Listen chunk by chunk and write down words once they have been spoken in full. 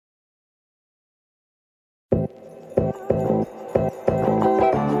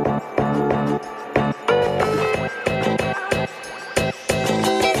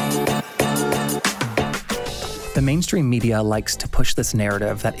The mainstream media likes to push this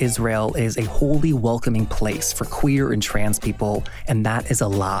narrative that Israel is a wholly welcoming place for queer and trans people, and that is a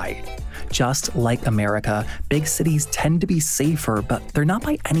lie. Just like America, big cities tend to be safer, but they're not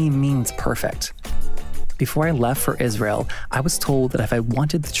by any means perfect. Before I left for Israel, I was told that if I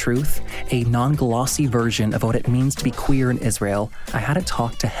wanted the truth, a non-glossy version of what it means to be queer in Israel, I had to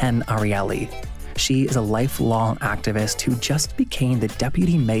talk to Hen Arieli. She is a lifelong activist who just became the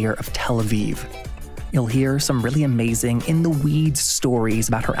deputy mayor of Tel Aviv. You'll hear some really amazing in-the-weeds stories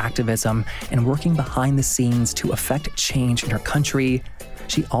about her activism and working behind the scenes to affect change in her country.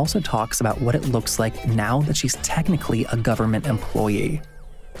 She also talks about what it looks like now that she's technically a government employee.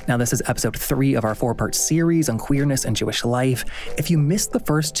 Now, this is episode 3 of our 4-part series on queerness and Jewish life. If you missed the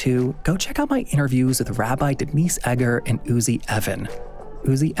first 2, go check out my interviews with Rabbi Denise Egger and Uzi Even.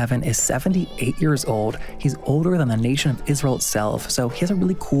 Uzi Even is 78 years old. He's older than the nation of Israel itself, so he has a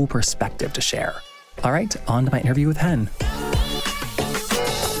really cool perspective to share. All right, on to my interview with Hen.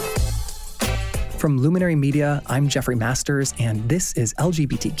 From Luminary Media, I'm Jeffrey Masters, and this is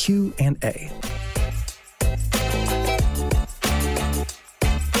LGBTQ&A.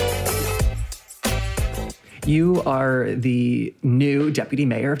 You are the new deputy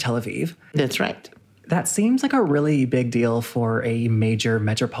mayor of Tel Aviv. That's right. That seems like a really big deal for a major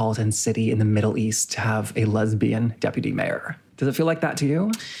metropolitan city in the Middle East to have a lesbian deputy mayor. Does it feel like that to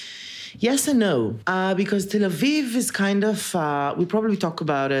you? Yes and no, because Tel Aviv is kind of, we'll probably talk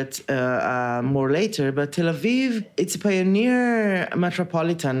about it more later, but Tel Aviv, it's a pioneer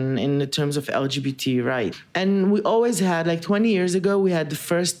metropolitan in the terms of LGBT rights. And we always had, like 20 years ago, we had the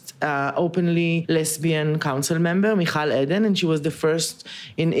first openly lesbian council member, Michal Eden, and she was the first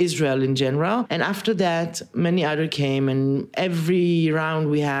in Israel in general. And after that, many other came, and every round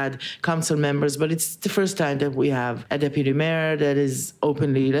we had council members, but it's the first time that we have a deputy mayor that is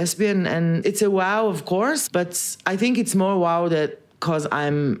openly lesbian. And it's a wow, of course, but I think it's more wow that because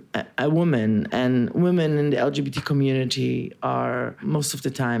I'm a woman, and women in the LGBT community are most of the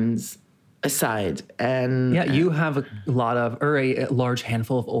times aside. And yeah, you have a large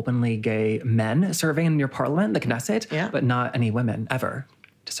handful of openly gay men serving in your parliament, the Knesset, but not any women ever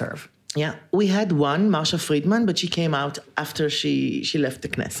to serve. Yeah, we had one, Marsha Friedman, but she came out after she left the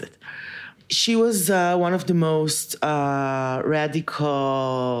Knesset. She was one of the most radical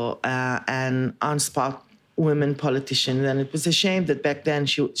and on-spot women politicians, and it was a shame that back then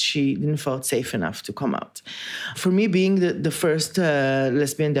she didn't feel safe enough to come out. For me, being the first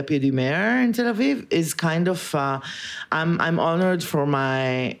lesbian deputy mayor in Tel Aviv is kind of I'm honored for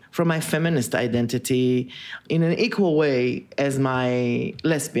my feminist identity in an equal way as my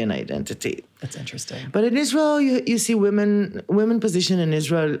lesbian identity. That's interesting. But in Israel, you see women position in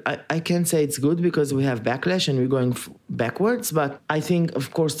Israel, I can't say it's good because we have backlash and we're going backwards. But I think,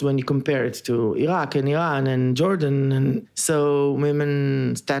 of course, when you compare it to Iraq and Iran and Jordan, and so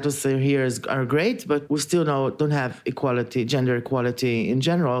women's status here are great, but we still don't have equality, gender equality in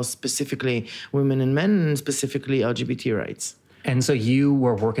general, specifically women and men, and specifically LGBT rights. And so you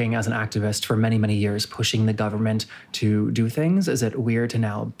were working as an activist for many, many years, pushing the government to do things. Is it weird to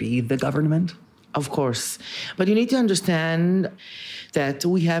now be the government? Of course. But you need to understand that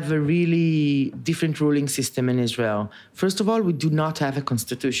we have a really different ruling system in Israel. First of all, we do not have a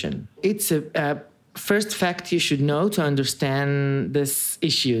constitution. It's a first fact you should know to understand these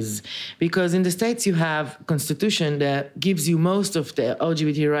issues. Because in the States, you have a constitution that gives you most of the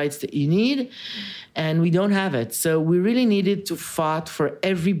LGBT rights that you need, and we don't have it. So we really needed to fight for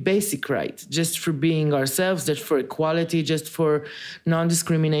every basic right, just for being ourselves, just for equality, just for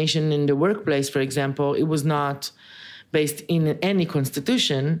non-discrimination in the workplace, for example. It was not based in any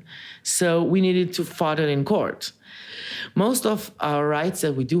constitution, so we needed to fight it in court. Most of our rights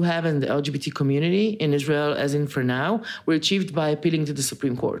that we do have in the LGBT community in Israel, as in for now, were achieved by appealing to the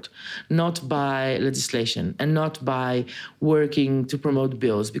Supreme Court, not by legislation and not by working to promote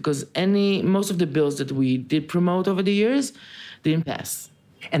bills, because most of the bills that we did promote over the years didn't pass.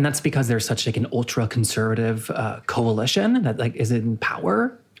 And that's because there's such like an ultra-conservative coalition that like is in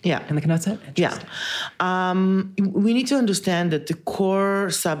power. Yeah. In the Knesset? Yeah. We need to understand that the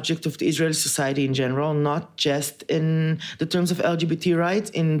core subject of the Israeli society in general, not just in the terms of LGBT rights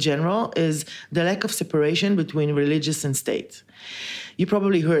in general, is the lack of separation between religious and state. You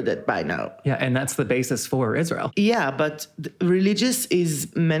probably heard that by now. Yeah, and that's the basis for Israel. Yeah, but religious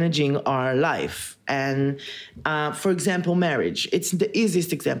is managing our life. And for example, marriage. It's the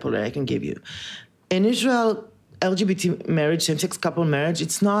easiest example that I can give you. In Israel, LGBT marriage, same-sex couple marriage,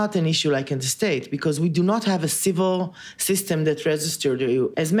 it's not an issue like in the state because we do not have a civil system that registers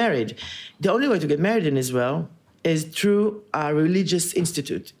you as married. The only way to get married in Israel is through a religious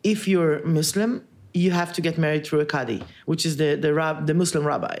institute. If you're Muslim, you have to get married through a qadi, which is the Muslim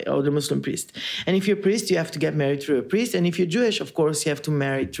rabbi or the Muslim priest. And if you're a priest, you have to get married through a priest. And if you're Jewish, of course, you have to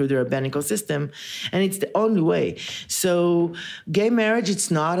marry through the rabbinical system. And it's the only way. So gay marriage,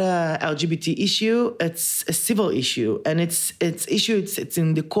 it's not a LGBT issue. It's a civil issue. And it's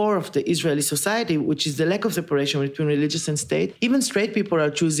in the core of the Israeli society, which is the lack of separation between religious and state. Even straight people are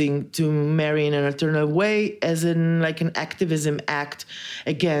choosing to marry in an alternative way as in like an activism act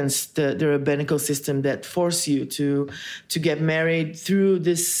against the rabbinical system that force you to get married through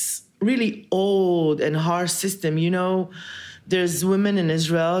this really old and harsh system. You know, there's women in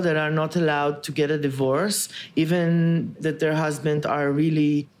Israel that are not allowed to get a divorce, even that their husbands are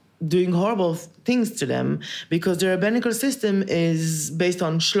really doing horrible things to them, because the rabbinical system is based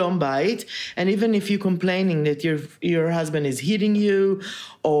on shlom bayit, and even if you're complaining that your husband is hitting you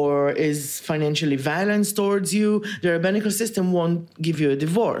or is financially violent towards you, the rabbinical system won't give you a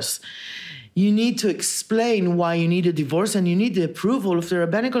divorce. You need to explain why you need a divorce, and you need the approval of the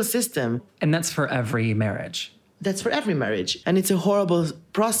rabbinical system. And that's for every marriage. That's for every marriage. And it's a horrible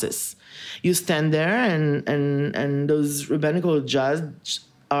process. You stand there and those rabbinical judges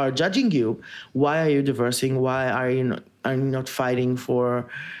are judging you. Why are you divorcing? Why are you not fighting for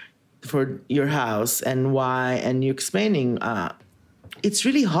your house? And why? And you're explaining. It's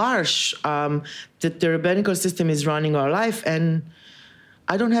really harsh that the rabbinical system is running our life, and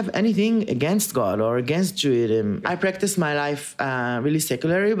I don't have anything against God or against Judaism. I practice my life really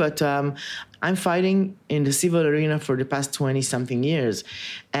secularly, but I'm fighting in the civil arena for the past 20-something years.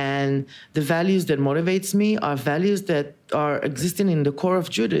 And the values that motivates me are values that are existing in the core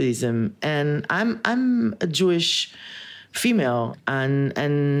of Judaism. And I'm a Jewish female, and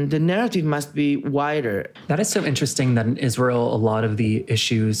the narrative must be wider. That is so interesting that in Israel, a lot of the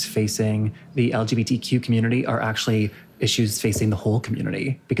issues facing the LGBTQ community are actually issues facing the whole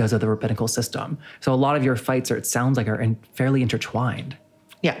community because of the rabbinical system. So a lot of your fights, it sounds like, are fairly intertwined.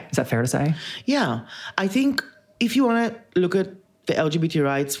 Yeah. Is that fair to say? Yeah. I think if you want to look at the LGBT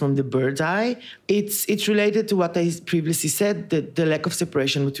rights from the bird's eye, it's related to what I previously said, the lack of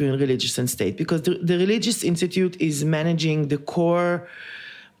separation between religious and state, because the religious institute is managing the core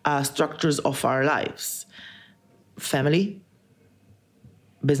structures of our lives. Family,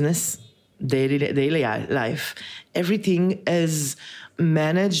 business, daily life. Everything is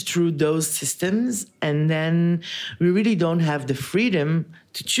managed through those systems, and then we really don't have the freedom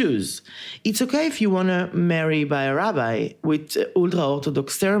to choose. It's okay if you want to marry by a rabbi with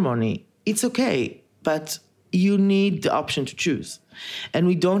ultra-Orthodox ceremony. It's okay, but you need the option to choose. And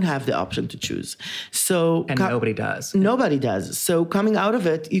we don't have the option to choose. And nobody does. Nobody does. So coming out of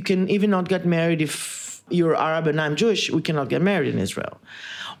it, you can even not get married if you're Arab and I'm Jewish. We cannot get married in Israel.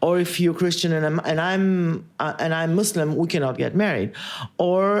 Or if you're Christian and I'm Muslim, we cannot get married.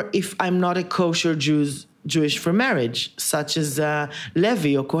 Or if I'm not a kosher Jewish for marriage, such as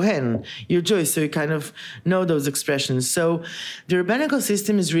Levi or Kohen, you're Jewish, so you kind of know those expressions. So the rabbinical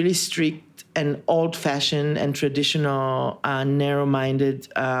system is really strict and old-fashioned and traditional, narrow-minded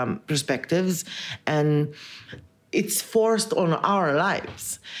perspectives, and it's forced on our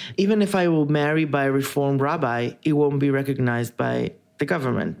lives. Even if I will marry by a Reformed rabbi, it won't be recognized by the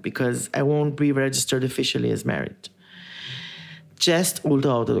government because I won't be registered officially as married. Just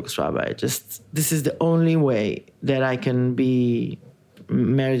ultra-Orthodox rabbi. This is the only way that I can be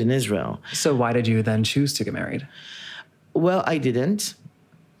married in Israel. So why did you then choose to get married? Well, I didn't.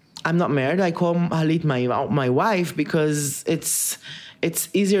 I'm not married. I call Halit my wife because it's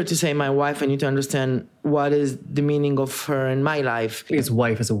easier to say my wife and you to understand what is the meaning of her in my life. Because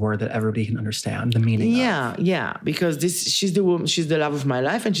wife is a word that everybody can understand the meaning of. Yeah. Because she's the woman, she's the love of my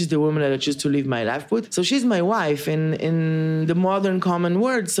life, and she's the woman that I choose to live my life with. So she's my wife in the modern common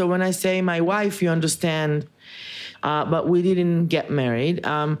word. So when I say my wife, you understand. But we didn't get married.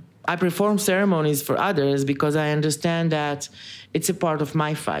 I perform ceremonies for others because I understand that it's a part of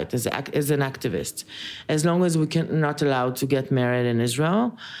my fight as an activist. As long as we are not allowed to get married in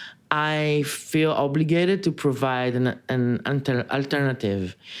Israel, I feel obligated to provide an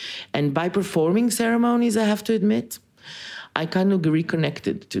alternative. And by performing ceremonies, I have to admit, I kind of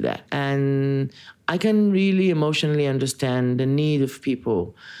reconnected to that. And I can really emotionally understand the need of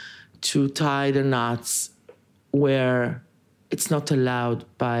people to tie the knots where it's not allowed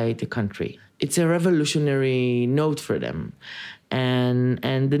by the country. It's a revolutionary note for them.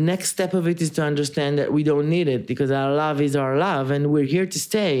 And the next step of it is to understand that we don't need it because our love is our love and we're here to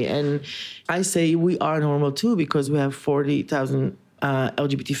stay. And I say we are normal too because we have 40,000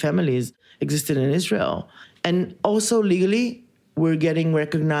 LGBT families existing in Israel. And also legally, we're getting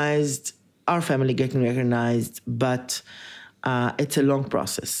recognized, our family getting recognized, but it's a long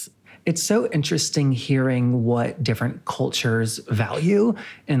process. It's so interesting hearing what different cultures value,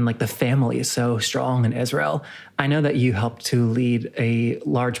 and like the family is so strong in Israel. I know that you helped to lead a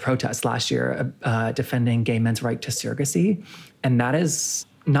large protest last year defending gay men's right to surrogacy. And that is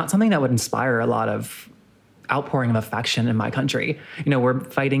not something that would inspire a lot of outpouring of affection in my country. We're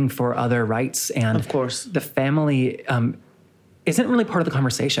fighting for other rights, and of course, the family isn't really part of the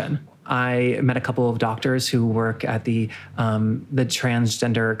conversation. I met a couple of doctors who work at the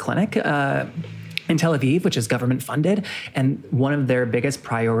transgender clinic in Tel Aviv, which is government funded. And one of their biggest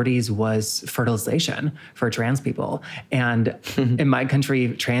priorities was fertilization for trans people. And in my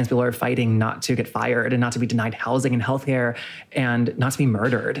country, trans people are fighting not to get fired and not to be denied housing and healthcare and not to be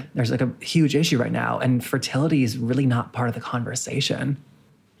murdered. There's like a huge issue right now. And fertility is really not part of the conversation.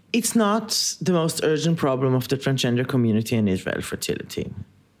 It's not the most urgent problem of the transgender community in Israel, fertility.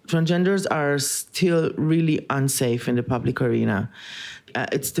 Transgenders are still really unsafe in the public arena.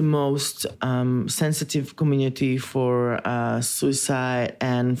 It's the most sensitive community for suicide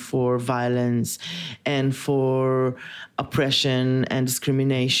and for violence and for oppression and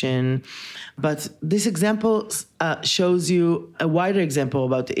discrimination. But this example shows you a wider example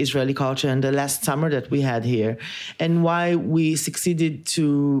about the Israeli culture and the last summer that we had here, and why we succeeded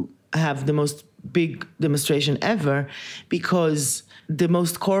to have the most big demonstration ever, because the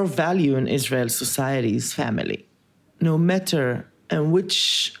most core value in Israel's society is family. No matter in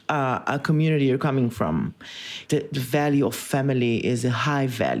which community you're coming from, the value of family is a high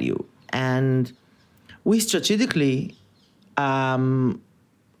value. And we strategically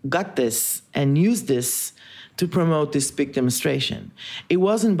got this and used this to promote this big demonstration. It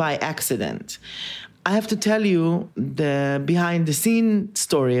wasn't by accident. I have to tell you the behind-the-scene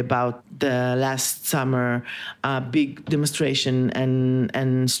story about the last summer big demonstration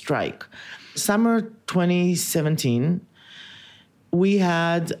and strike. Summer 2017, we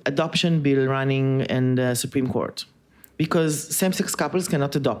had adoption bill running in the Supreme Court because same-sex couples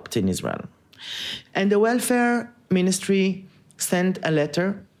cannot adopt in Israel. And the welfare ministry sent a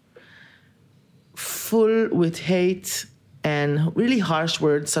letter full with hate and really harsh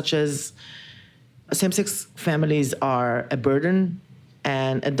words such as same-sex families are a burden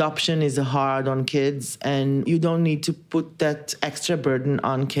and adoption is hard on kids and you don't need to put that extra burden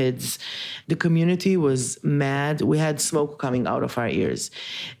on kids. The community was mad. We had smoke coming out of our ears.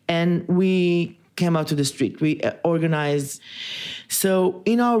 And we came out to the street. We organized. So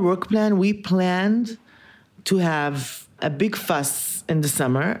in our work plan, we planned to have a big fuss in the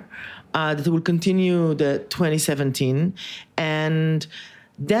summer that will continue the 2017. And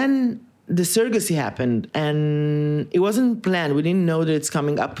then the surrogacy happened, and it wasn't planned. We didn't know that it's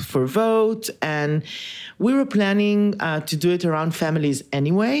coming up for vote, and we were planning to do it around families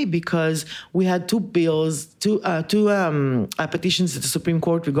anyway, because we had two petitions at the Supreme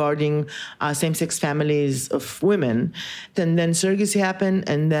Court regarding same-sex families of women. And then surrogacy happened,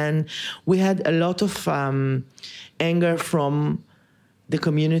 and then we had a lot of anger from the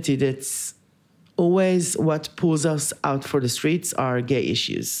community that's always what pulls us out for the streets are gay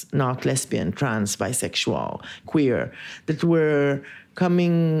issues, not lesbian, trans, bisexual, queer, that were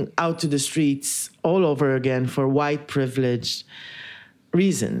coming out to the streets all over again for white privileged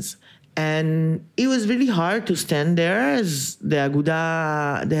reasons. And it was really hard to stand there as the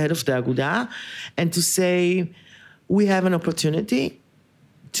Aguda, the head of the Aguda, and to say, we have an opportunity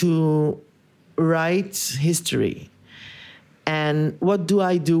to write history. And what do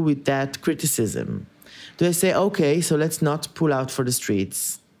I do with that criticism? Do I say, okay, so let's not pull out for the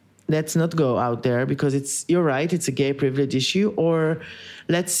streets. Let's not go out there because you're right, it's a gay privilege issue. Or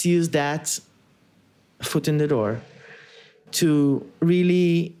let's use that foot in the door to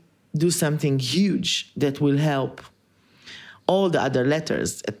really do something huge that will help all the other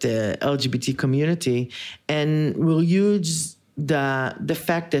letters at the LGBT community. And we'll use the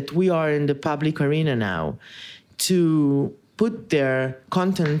fact that we are in the public arena now to put their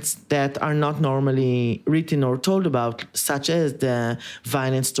contents that are not normally written or told about, such as the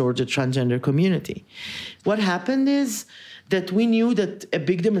violence toward the transgender community. What happened is that we knew that a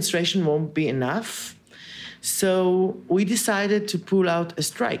big demonstration won't be enough, so we decided to pull out a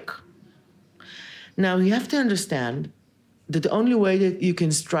strike. Now, you have to understand that the only way that you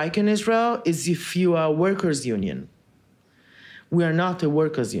can strike in Israel is if you are a workers' union. We are not a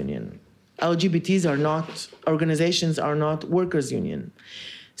workers' union. LGBTs are not, organizations are not workers' union.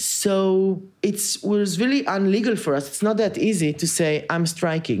 So it was really illegal for us. It's not that easy to say, I'm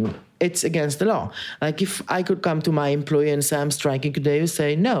striking. It's against the law. Like if I could come to my employee and say, I'm striking today, you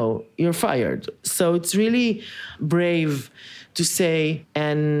say, no, you're fired. So it's really brave to say,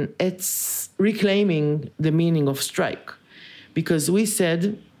 and it's reclaiming the meaning of strike. Because we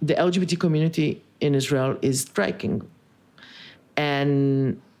said the LGBT community in Israel is striking.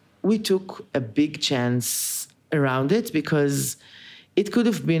 And we took a big chance around it because it could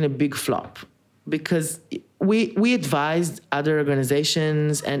have been a big flop. Because we advised other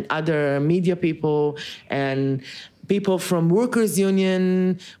organizations and other media people and people from workers'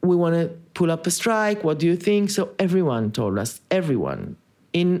 union, we want to pull up a strike. What do you think? So everyone told us, everyone,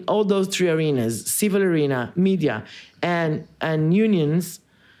 in all those three arenas, civil arena, media, and unions,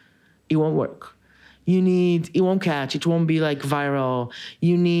 it won't work. It won't catch, it won't be like viral.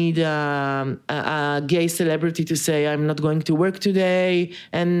 You need a gay celebrity to say, I'm not going to work today.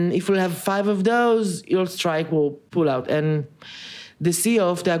 And if we'll have 5 of those, your strike will pull out. And the CEO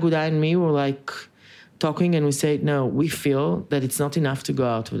of the Aguda and me were like talking, and we said, no, we feel that it's not enough to go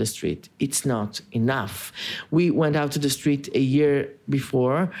out to the street. It's not enough. We went out to the street a year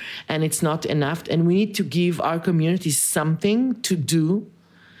before, and it's not enough. And we need to give our community something to do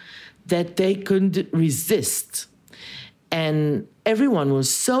that they couldn't resist. And everyone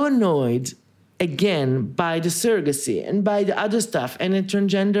was so annoyed, again, by the surrogacy and by the other stuff. And a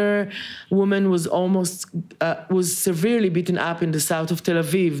transgender woman was was severely beaten up in the south of Tel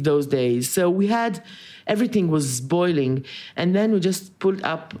Aviv those days. So everything was boiling. And then we just pulled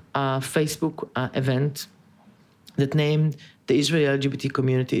up a Facebook event that named the Israeli LGBT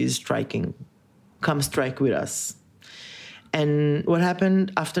community is striking. Come strike with us. And what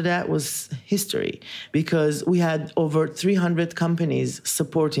happened after that was history, because we had over 300 companies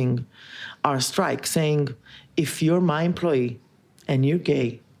supporting our strike, saying, if you're my employee and you're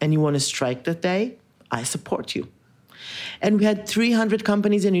gay and you want to strike that day, I support you. And we had 300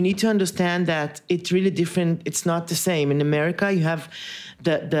 companies, and you need to understand that it's really different. It's not the same. In America, you have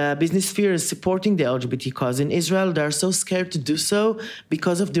the business sphere is supporting the LGBT cause. In Israel, they're so scared to do so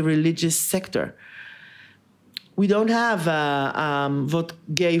because of the religious sector. We don't have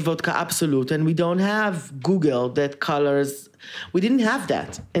gay vodka absolute, and we don't have Google that colors. We didn't have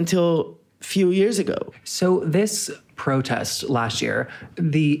that until a few years ago. So this protest last year,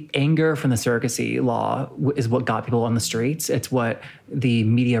 the anger from the surrogacy law is what got people on the streets. It's what the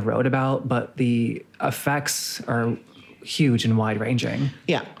media wrote about, but the effects are huge and wide-ranging.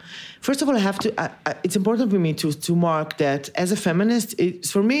 Yeah. First of all, it's important for me to mark that as a feminist,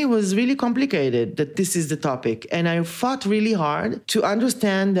 for me, it was really complicated that this is the topic. And I fought really hard to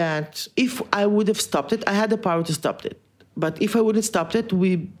understand that if I would have stopped it, I had the power to stop it. But if I wouldn't stopped it,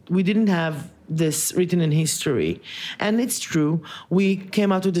 we didn't have this written in history. And it's true, we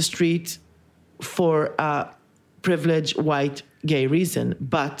came out to the street for a privileged white gay reason,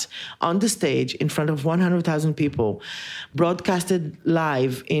 but on the stage in front of 100,000 people, broadcasted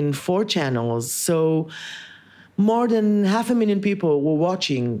live in 4 channels, so more than 500,000 people were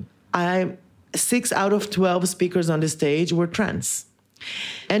watching. 6 out of 12 speakers on the stage were trans.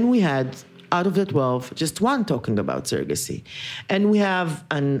 And we had, out of the 12, just 1 talking about surrogacy. And we have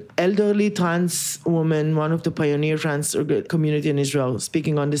an elderly trans woman, one of the pioneer trans community in Israel,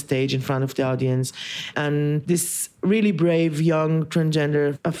 speaking on the stage in front of the audience. And this really brave young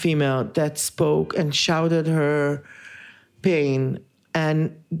transgender female that spoke and shouted her pain.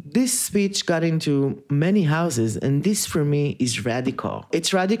 And this speech got into many houses. And this, for me, is radical.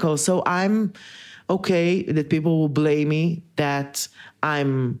 It's radical. So I'm okay that people will blame me, that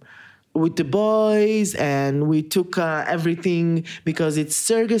I'm with the boys and we took everything because it's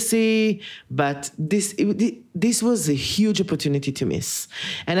surrogacy, but this was a huge opportunity to miss.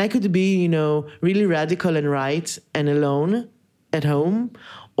 And I could be, really radical and right and alone at home,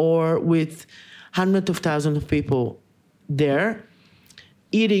 or with hundreds of thousands of people there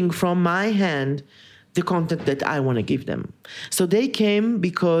eating from my hand the content that I want to give them. So they came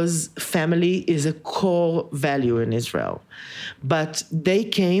because family is a core value in Israel. But they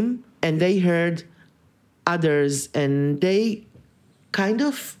came and they heard others, and they kind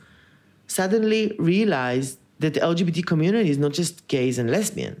of suddenly realized that the LGBT community is not just gays and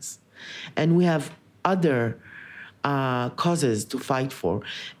lesbians. And we have other causes to fight for.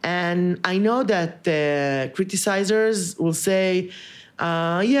 And I know that the criticizers will say,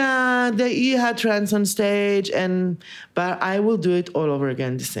 he had trans on stage, but I will do it all over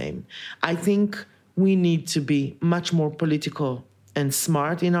again the same. I think we need to be much more political and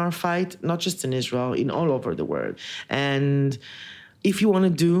smart in our fight, not just in Israel, in all over the world. And if you want to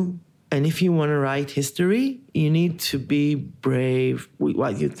do, and if you want to write history, you need to be brave with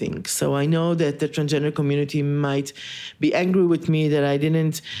what you think. So I know that the transgender community might be angry with me that I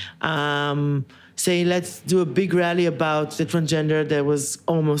didn't say, let's do a big rally about the transgender that was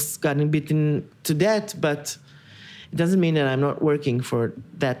almost gotten beaten to death, but it doesn't mean that I'm not working for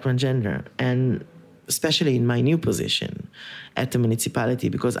that transgender. And especially in my new position at the municipality,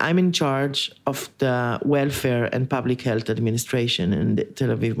 because I'm in charge of the welfare and public health administration in the Tel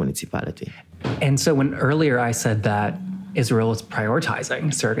Aviv municipality. And so when earlier I said that Israel was prioritizing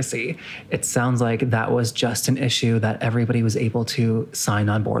surrogacy, it sounds like that was just an issue that everybody was able to sign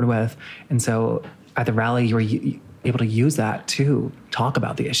on board with. And so at the rally, you were able to use that to talk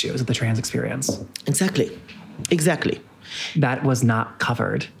about the issues of the trans experience. Exactly. That was not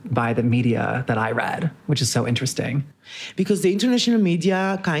covered by the media that I read, which is so interesting. Because the international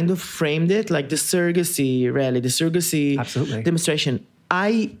media kind of framed it like the surrogacy rally, the surrogacy Absolutely. demonstration.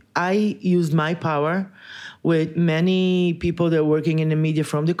 I used my power with many people that are working in the media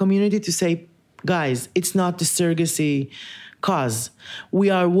from the community to say, guys, it's not the surrogacy cause. We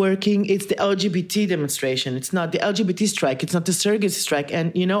are working, it's the LGBT demonstration. It's not the LGBT strike. It's not the surrogacy strike.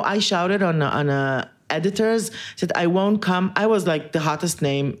 And, I shouted on editors, said I won't come. I was like the hottest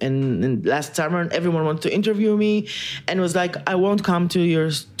name in last summer, and everyone wanted to interview me, and was like, I won't come to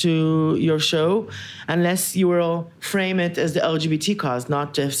your show unless you will frame it as the LGBT cause,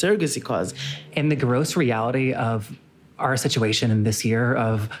 not the surrogacy cause. And the gross reality of our situation in this year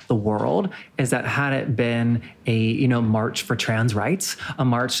of the world is that had it been a march for trans rights, a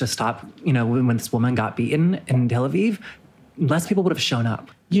march to stop when this woman got beaten in Tel Aviv, less people would have shown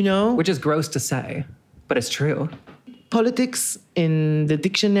up. Which is gross to say, but it's true. Politics in the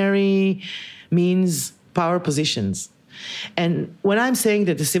dictionary means power positions. And when I'm saying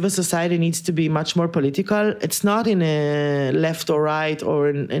that the civil society needs to be much more political, it's not in a left or right or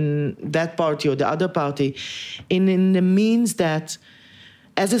in that party or the other party. In the means that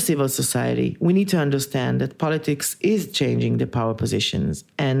as a civil society, we need to understand that politics is changing the power positions,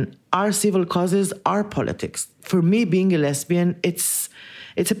 and our civil causes are politics. For me, being a lesbian, it's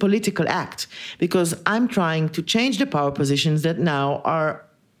a political act, because I'm trying to change the power positions that now are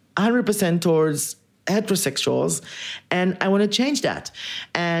 100% towards heterosexuals, and I want to change that.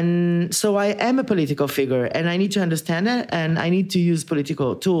 And so I am a political figure, and I need to understand that, and I need to use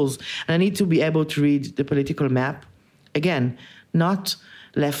political tools, and I need to be able to read the political map. Again, not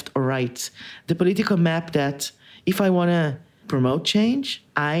left or right. The political map that if I want to promote change,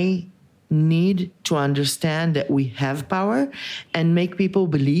 I need to understand that we have power and make people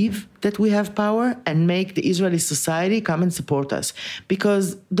believe that we have power and make the Israeli society come and support us.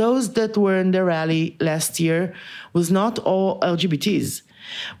 Because those that were in the rally last year was not all LGBTs.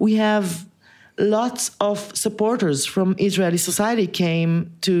 We have lots of supporters from Israeli society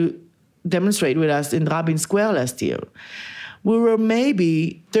came to demonstrate with us in Rabin Square last year. We were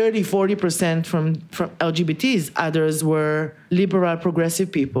maybe 30-40% from LGBTs. Others were liberal,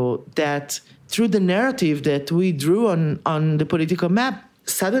 progressive people that, through the narrative that we drew on the political map,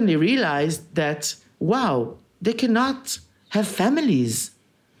 suddenly realized that, wow, they cannot have families.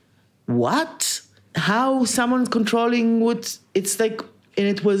 What? How someone controlling would... It's like... And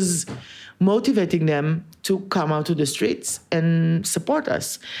it was motivating them to come out to the streets and support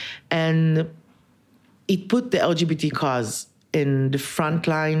us. And it put the LGBT cause in the front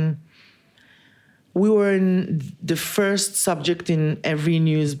line. We were in the first subject in every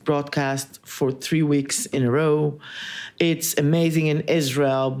news broadcast for 3 weeks in a row. It's amazing in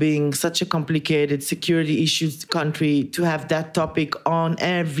Israel, being such a complicated security issues country, to have that topic on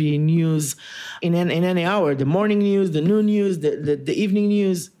every news in any hour, the morning news, the noon news, the evening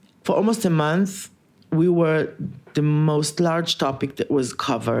news. For almost a month, we were the most large topic that was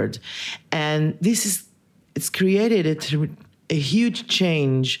covered. And it's created a huge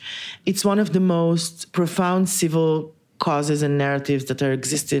change. It's one of the most profound civil causes and narratives that are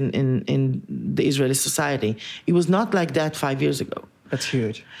existing in the Israeli society. It was not like that 5 years ago. That's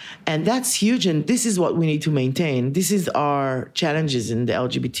huge. And that's huge, and this is what we need to maintain. This is our challenges in the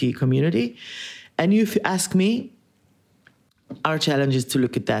LGBT community. And if you ask me, our challenge is to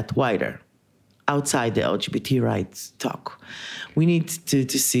look at that wider, outside the LGBT rights talk. We need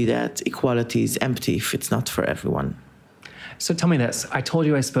to see that equality is empty if it's not for everyone. So tell me this. I told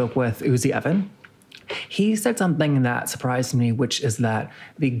you I spoke with Uzi Evan. He said something that surprised me, which is that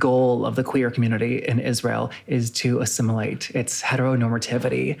the goal of the queer community in Israel is to assimilate. It's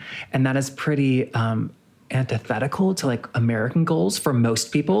heteronormativity. And that is pretty antithetical to like American goals for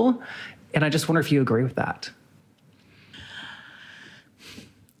most people. And I just wonder if you agree with that.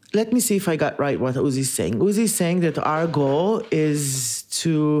 Let me see if I got right what Uzi's saying. Uzi's saying that our goal is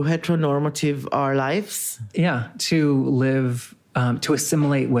to heteronormative our lives. Yeah, to live, to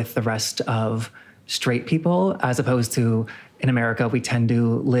assimilate with the rest of straight people, as opposed to in America, we tend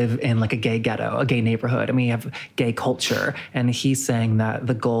to live in like a gay ghetto, a gay neighborhood, and we have gay culture. And he's saying that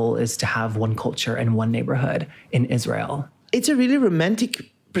the goal is to have one culture and one neighborhood in Israel. It's a really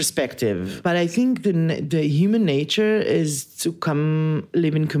romantic perspective. But I think the human nature is to come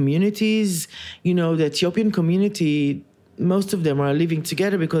live in communities. You know, the Ethiopian community, most of them are living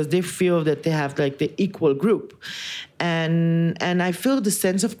together because they feel that they have like the equal group. And I feel the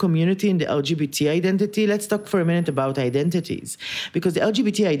sense of community in the LGBT identity. Let's talk for a minute about identities, because the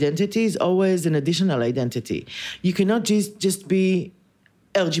LGBT identity is always an additional identity. You cannot just be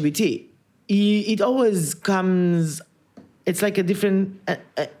LGBT. It always comes, it's like a different,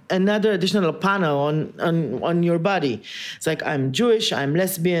 another additional panel on your body. It's like, I'm Jewish, I'm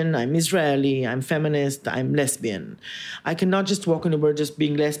lesbian, I'm Israeli, I'm feminist, I'm lesbian. I cannot just walk on the world just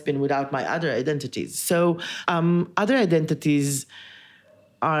being lesbian without my other identities. So other identities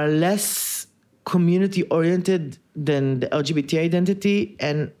are less community-oriented than the LGBT identity,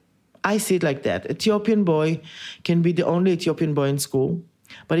 and I see it like that. Ethiopian boy can be the only Ethiopian boy in school,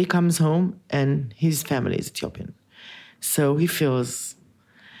 but he comes home and his family is Ethiopian. So he feels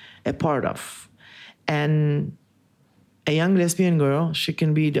a part of. And a young lesbian girl, she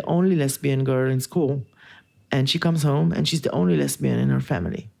can be the only lesbian girl in school, and she comes home and she's the only lesbian in her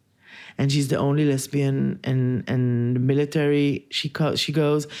family. And she's the only lesbian in the military. She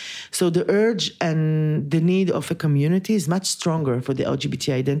goes. So the urge and the need of a community is much stronger for the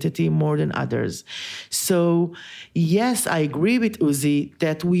LGBT identity more than others. So yes, I agree with Uzi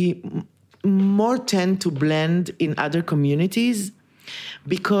that we more tend to blend in other communities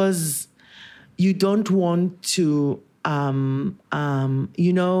because you don't want to,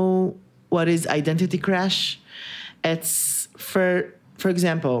 you know what is identity crash? It's, for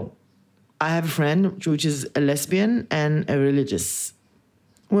example, I have a friend which is a lesbian and a religious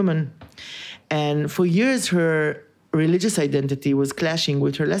woman. And for years, her religious identity was clashing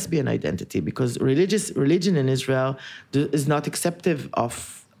with her lesbian identity because religion in Israel is not acceptive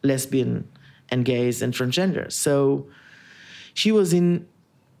of lesbian and gays and transgender. So she was in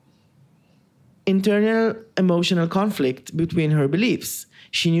internal emotional conflict between her beliefs.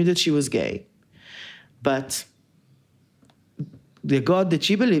 She knew that she was gay, but the God that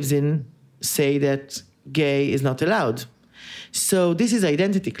she believes in say that gay is not allowed. So this is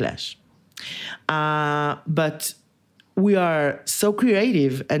identity clash. But we are so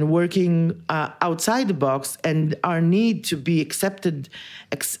creative and working outside the box, and our need to be accepted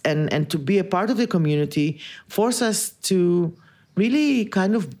and to be a part of the community force us to really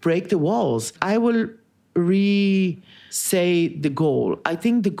kind of break the walls. I will say the goal. I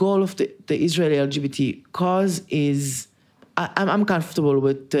think the goal of the Israeli LGBT cause is, I'm comfortable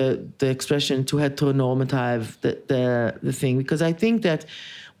with the expression to heteronormative, the thing, because I think that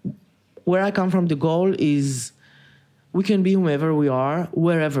where I come from, the goal is we can be whomever we are,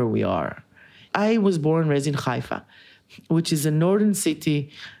 wherever we are. I was born and raised in Haifa, which is a northern city,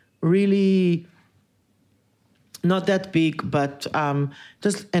 really not that big, but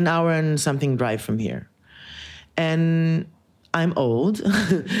just an hour and something drive from here. And I'm old.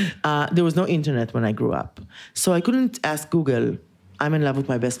 There was no internet when I grew up. So I couldn't ask Google, I'm in love with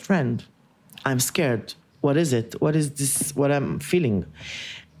my best friend. I'm scared. What is it? What is this, what I'm feeling?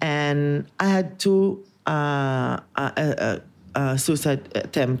 And I had two suicide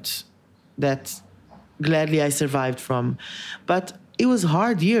attempts that gladly I survived from. But it was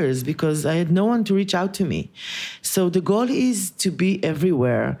hard years because I had no one to reach out to me. So the goal is to be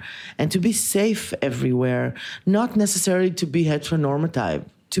everywhere and to be safe everywhere, not necessarily to be heteronormative,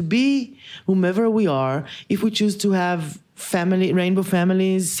 to be whomever we are. If we choose to have rainbow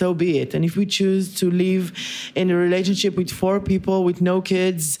families, so be it. And if we choose to live in a relationship with 4 people with no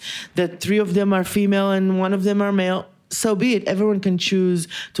kids, that 3 of them are female and 1 of them are male, so be it. Everyone can choose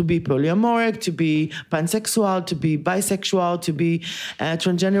to be polyamoric, to be pansexual, to be bisexual, to be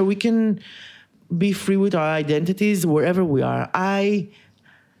transgender. We can be free with our identities wherever we are. I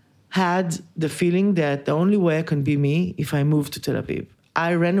had the feeling that the only way I can be me if I moved to Tel Aviv.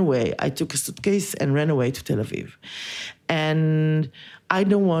 I ran away. I took a suitcase and ran away to Tel Aviv. And I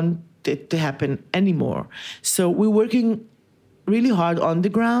don't want it to happen anymore. So we're working really hard on the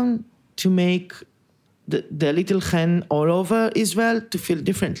ground to make the little hen all over Israel to feel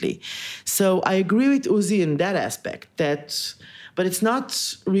differently. So I agree with Uzi in that aspect, but it's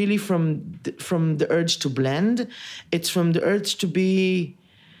not really from the urge to blend. It's from the urge to be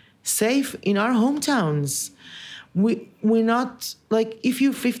safe in our hometowns. We're not, like, if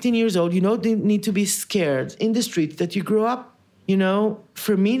you're 15 years old, you don't need to be scared in the streets that you grew up. You know,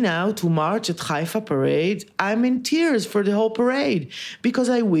 for me now to march at Haifa parade, I'm in tears for the whole parade because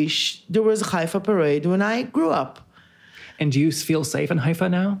I wish there was a Haifa parade when I grew up. And do you feel safe in Haifa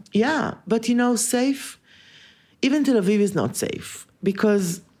now? Yeah, but safe, even Tel Aviv is not safe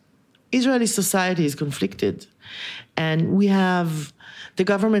because Israeli society is conflicted. And we have the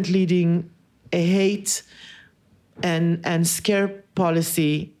government leading a hate and scare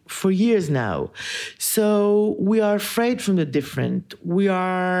policy for years now. So we are afraid from the different. We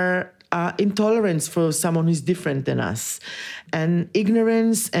are intolerance for someone who's different than us. And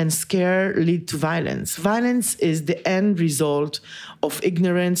ignorance and scare lead to violence. Violence is the end result of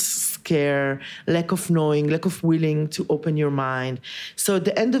ignorance, scare, lack of knowing, lack of willing to open your mind. So at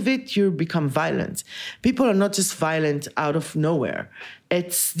the end of it, you become violent. People are not just violent out of nowhere.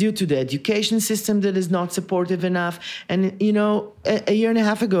 It's due to the education system that is not supportive enough. And, you know, a year and a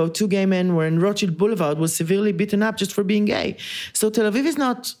half ago, 2 gay men were in Rothschild Boulevard, was severely beaten up just for being gay. So Tel Aviv is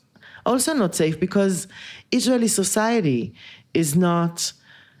also not safe because Israeli society is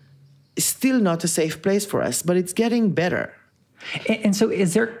still not a safe place for us, but it's getting better. And so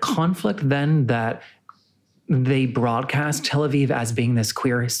is there conflict then that they broadcast Tel Aviv as being this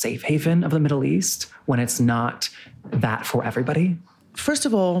queer safe haven of the Middle East when it's not that for everybody? First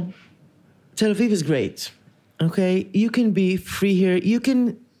of all, Tel Aviv is great, okay? You can be free here.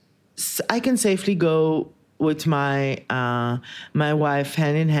 I can safely go with my wife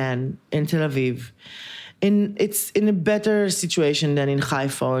hand in hand in Tel Aviv. It's in a better situation than in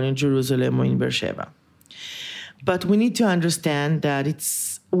Haifa or in Jerusalem or in Beersheba. But we need to understand that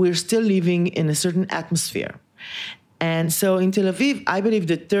we're still living in a certain atmosphere. And so in Tel Aviv, I believe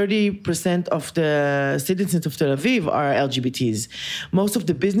that 30% of the citizens of Tel Aviv are LGBTs. Most of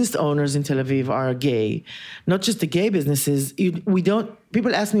the business owners in Tel Aviv are gay. Not just the gay businesses.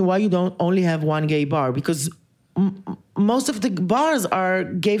 People ask me why you don't only have one gay bar, because most of the bars are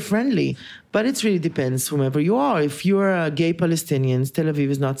gay friendly, but it really depends whomever you are. If you're a gay Palestinian, Tel Aviv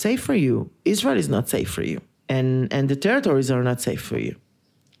is not safe for you. Israel is not safe for you. And the territories are not safe for you.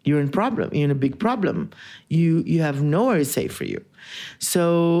 You're in a big problem. You have nowhere safe for you.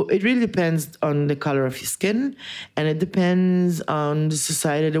 So it really depends on the color of your skin, and it depends on the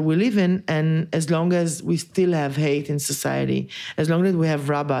society that we live in. And as long as we still have hate in society, as long as we have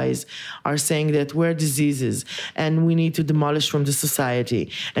rabbis are saying that we're diseases and we need to demolish from the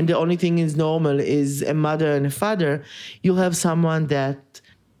society, and the only thing is normal is a mother and a father, you'll have someone that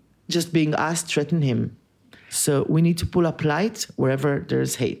just being asked threaten him. So we need to pull up light wherever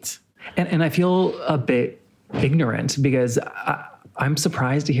there's hate. And I feel a bit ignorant because I'm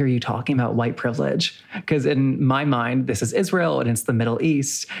surprised to hear you talking about white privilege, because in my mind, this is Israel and it's the Middle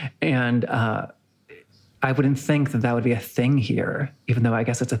East. And I wouldn't think that would be a thing here, even though I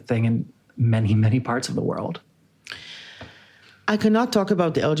guess it's a thing in many, many parts of the world. I cannot talk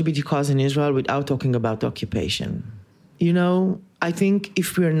about the LGBT cause in Israel without talking about the occupation. You know, I think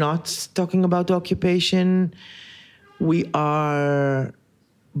if we're not talking about the occupation, we are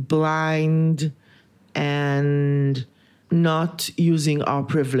blind and not using our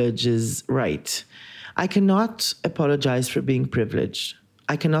privileges right. I cannot apologize for being privileged.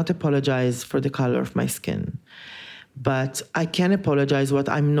 I cannot apologize for the color of my skin. But I can apologize what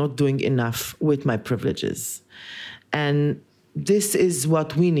I'm not doing enough with my privileges. And this is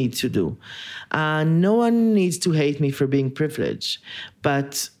what we need to do. No one needs to hate me for being privileged.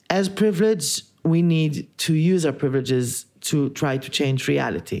 But as privileged, we need to use our privileges to try to change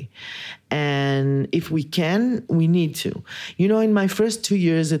reality. And if we can, we need to. You know, in my first 2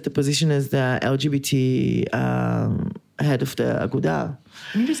 years at the position as the LGBT head of the Aguda.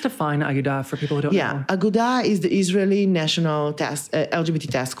 Can you just define Aguda for people who don't know? Yeah, Aguda is the Israeli National LGBT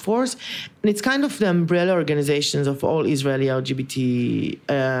Task Force, and it's kind of the umbrella organizations of all Israeli LGBT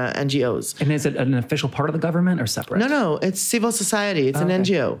NGOs. And is it an official part of the government or separate? No, it's civil society. It's an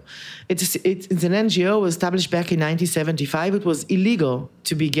NGO. It's an NGO established back in 1975. It was illegal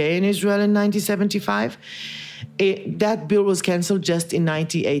to be gay in Israel in 1975. That bill was canceled just in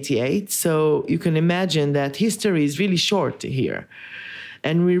 1988. So you can imagine that history is really short here.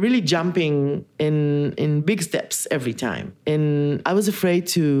 And we're really jumping in big steps every time. And I was afraid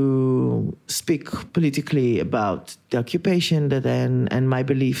to speak politically about the occupation and my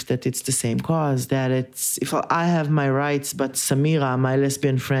belief that it's the same cause, that if I have my rights, but Samira, my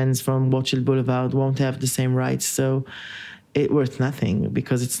lesbian friends from Rothschild Boulevard, won't have the same rights. So it's worth nothing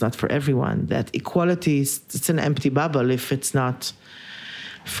because it's not for everyone. That equality, it's an empty bubble if it's not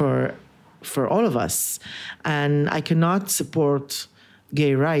for all of us. And I cannot support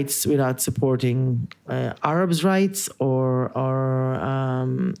gay rights without supporting Arabs' rights or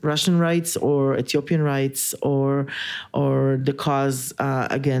Russian rights or Ethiopian rights or the cause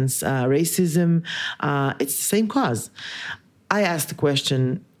against racism. It's the same cause. I asked the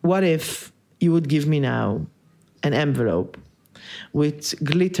question, what if you would give me now an envelope with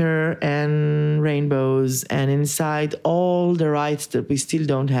glitter and rainbows, and inside all the rights that we still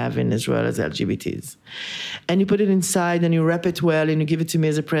don't have in Israel as LGBTs. And you put it inside and you wrap it well and you give it to me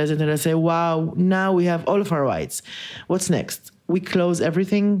as a present, and I say, wow, now we have all of our rights. What's next? We close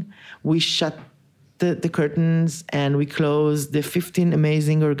everything. We shut the curtains, and we close the 15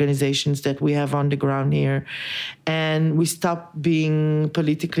 amazing organizations that we have on the ground here, and we stop being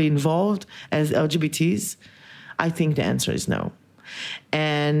politically involved as LGBTs. I think the answer is no.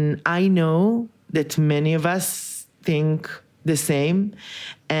 And I know that many of us think the same,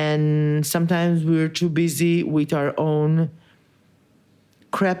 and sometimes we're too busy with our own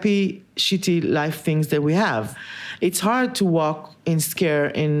crappy, shitty life things that we have. It's hard to walk in scare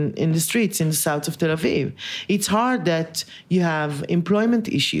in the streets in the south of Tel Aviv. It's hard that you have employment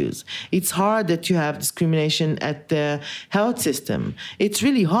issues. It's hard that you have discrimination at the health system. It's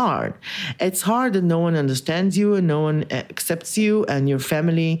really hard. It's hard that no one understands you and no one accepts you, and your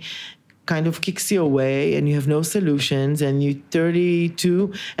family kind of kicks you away and you have no solutions, and you're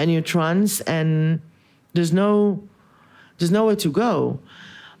 32 and you're trans and there's nowhere to go.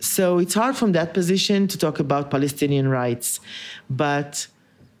 So it's hard from that position to talk about Palestinian rights. But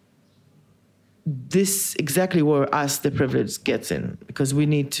this exactly where us, the privilege, gets in, because we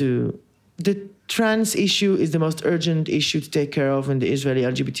need to... The trans issue is the most urgent issue to take care of in the Israeli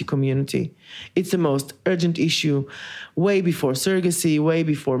LGBT community. It's the most urgent issue way before surrogacy, way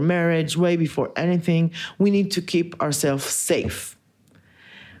before marriage, way before anything. We need to keep ourselves safe.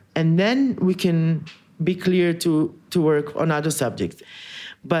 And then we can be clear to work on other subjects.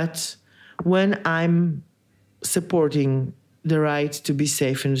 But when I'm supporting the right to be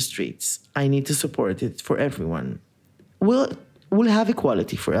safe in the streets, I need to support it for everyone. We'll have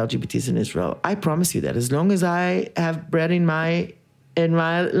equality for LGBTs in Israel. I promise you that. As long as I have breath in my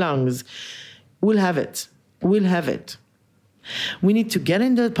lungs, we'll have it. We'll have it. We need to get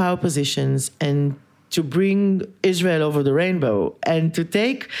into power positions and to bring Israel over the rainbow, and to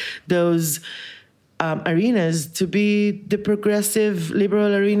take those arenas to be the progressive,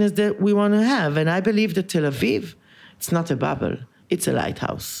 liberal arenas that we want to have. And I believe that Tel Aviv, it's not a bubble, it's a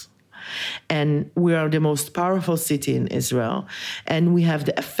lighthouse. And we are the most powerful city in Israel. And we have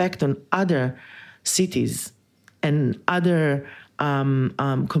the effect on other cities and other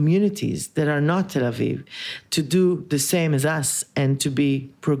communities that are not Tel Aviv to do the same as us and to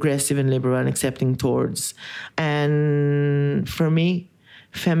be progressive and liberal and accepting towards. And for me,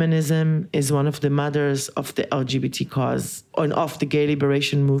 feminism is one of the mothers of the LGBT cause and of the gay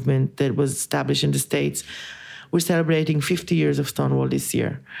liberation movement that was established in the States. We're celebrating 50 years of Stonewall this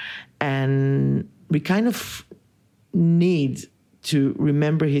year. And we kind of need to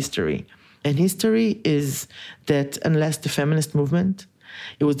remember history. And history is that unless the feminist movement,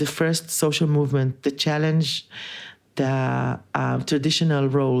 it was the first social movement that challenged the traditional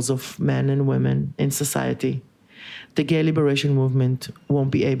roles of men and women in society, the gay liberation movement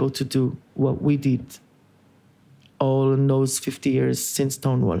won't be able to do what we did all in those 50 years since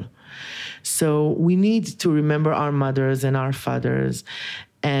Stonewall. So we need to remember our mothers and our fathers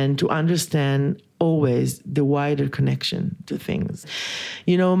and to understand always the wider connection to things.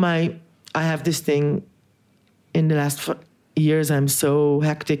 You know, I have this thing in the last years, I'm so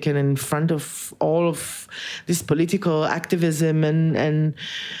hectic and in front of all of this political activism and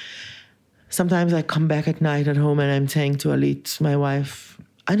sometimes I come back at night at home and I'm saying to Alit, my wife,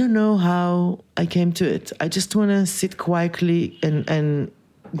 I don't know how I came to it. I just want to sit quietly and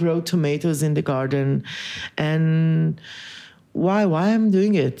grow tomatoes in the garden. And why I'm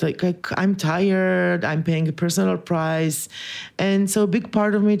doing it? Like I'm tired, I'm paying a personal price. And so a big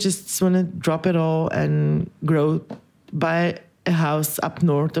part of me just want to drop it all and buy a house up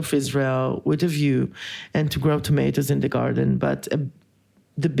north of Israel with a view and to grow tomatoes in the garden. But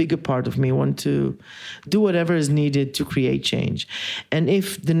the bigger part of me want to do whatever is needed to create change. And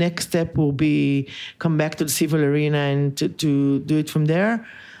if the next step will be come back to the civil arena and to do it from there,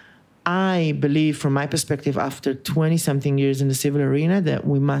 I believe from my perspective after 20-something years in the civil arena that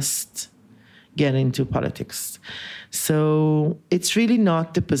we must get into politics. So it's really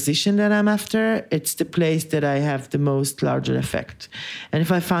not the position that I'm after, it's the place that I have the most larger effect. And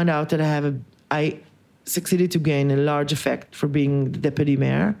if I find out that I succeeded to gain a large effect for being the deputy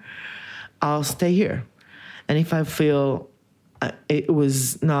mayor, I'll stay here. And if I feel it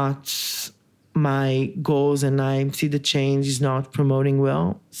was not my goals and I see the change is not promoting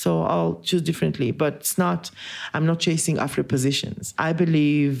well, so I'll choose differently. But I'm not chasing after positions. I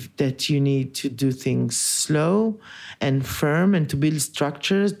believe that you need to do things slow and firm and to build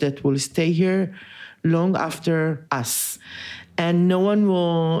structures that will stay here long after us. And no one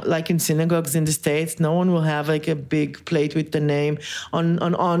will, like in synagogues in the States, no one will have like a big plate with the name on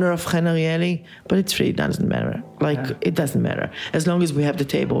honor of Chen Arieli. But it really doesn't matter. It doesn't matter. As long as we have the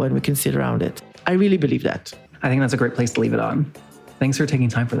table and we can sit around it. I really believe that. I think that's a great place to leave it on. Thanks for taking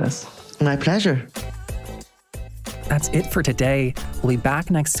time for this. My pleasure. That's it for today. We'll be back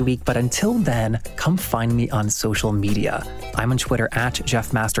next week, but until then, come find me on social media. I'm on Twitter at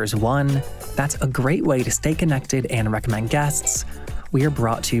JeffMasters1. That's a great way to stay connected and recommend guests. We are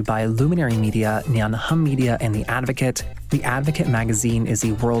brought to you by Luminary Media, Neon Hum Media, and The Advocate. The Advocate magazine is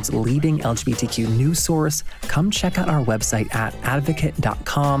the world's leading LGBTQ news source. Come check out our website at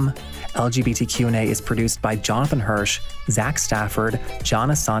advocate.com. LGBTQ&A is produced by Jonathan Hirsch, Zach Stafford, John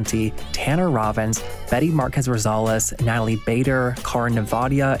Asante, Tanner Robbins, Betty Marquez-Rosales, Natalie Bader, Karin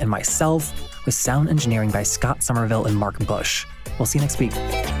Navadia, and myself, with sound engineering by Scott Somerville and Mark Bush. We'll see you next week.